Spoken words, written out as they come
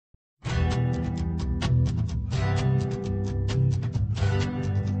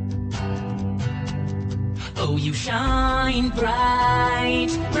Oh, you shine bright,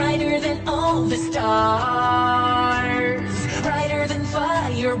 brighter than all the stars, brighter than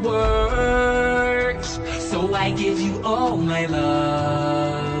fireworks. So I give you all my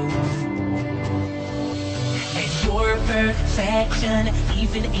love. And your perfection,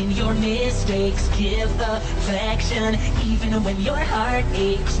 even in your mistakes, give affection, even when your heart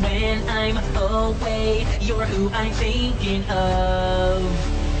aches. When I'm away, you're who I'm thinking of.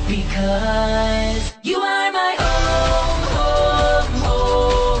 Because you are my home, home,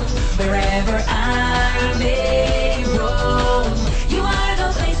 home, wherever I may roam. You are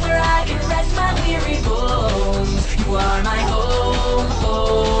the place where I can rest my weary bones. You are my home,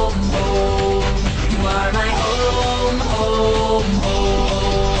 home, home. You are my home, home, home.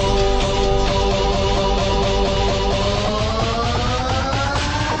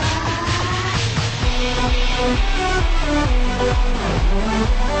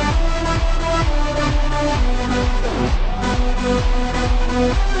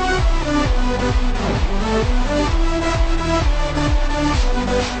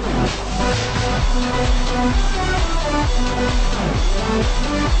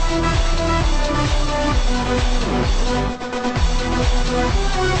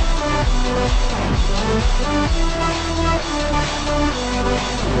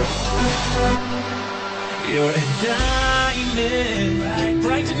 You're a diamond,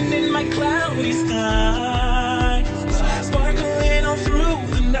 brightening my cloudy skies, sparkling all through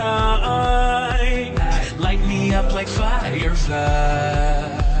the night, light me up like fireflies.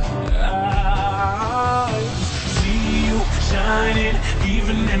 See you shining,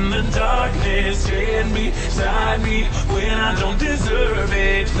 even in the darkness, stand beside me when I don't deserve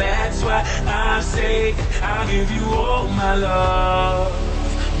it. That's why I say I'll give you all my love.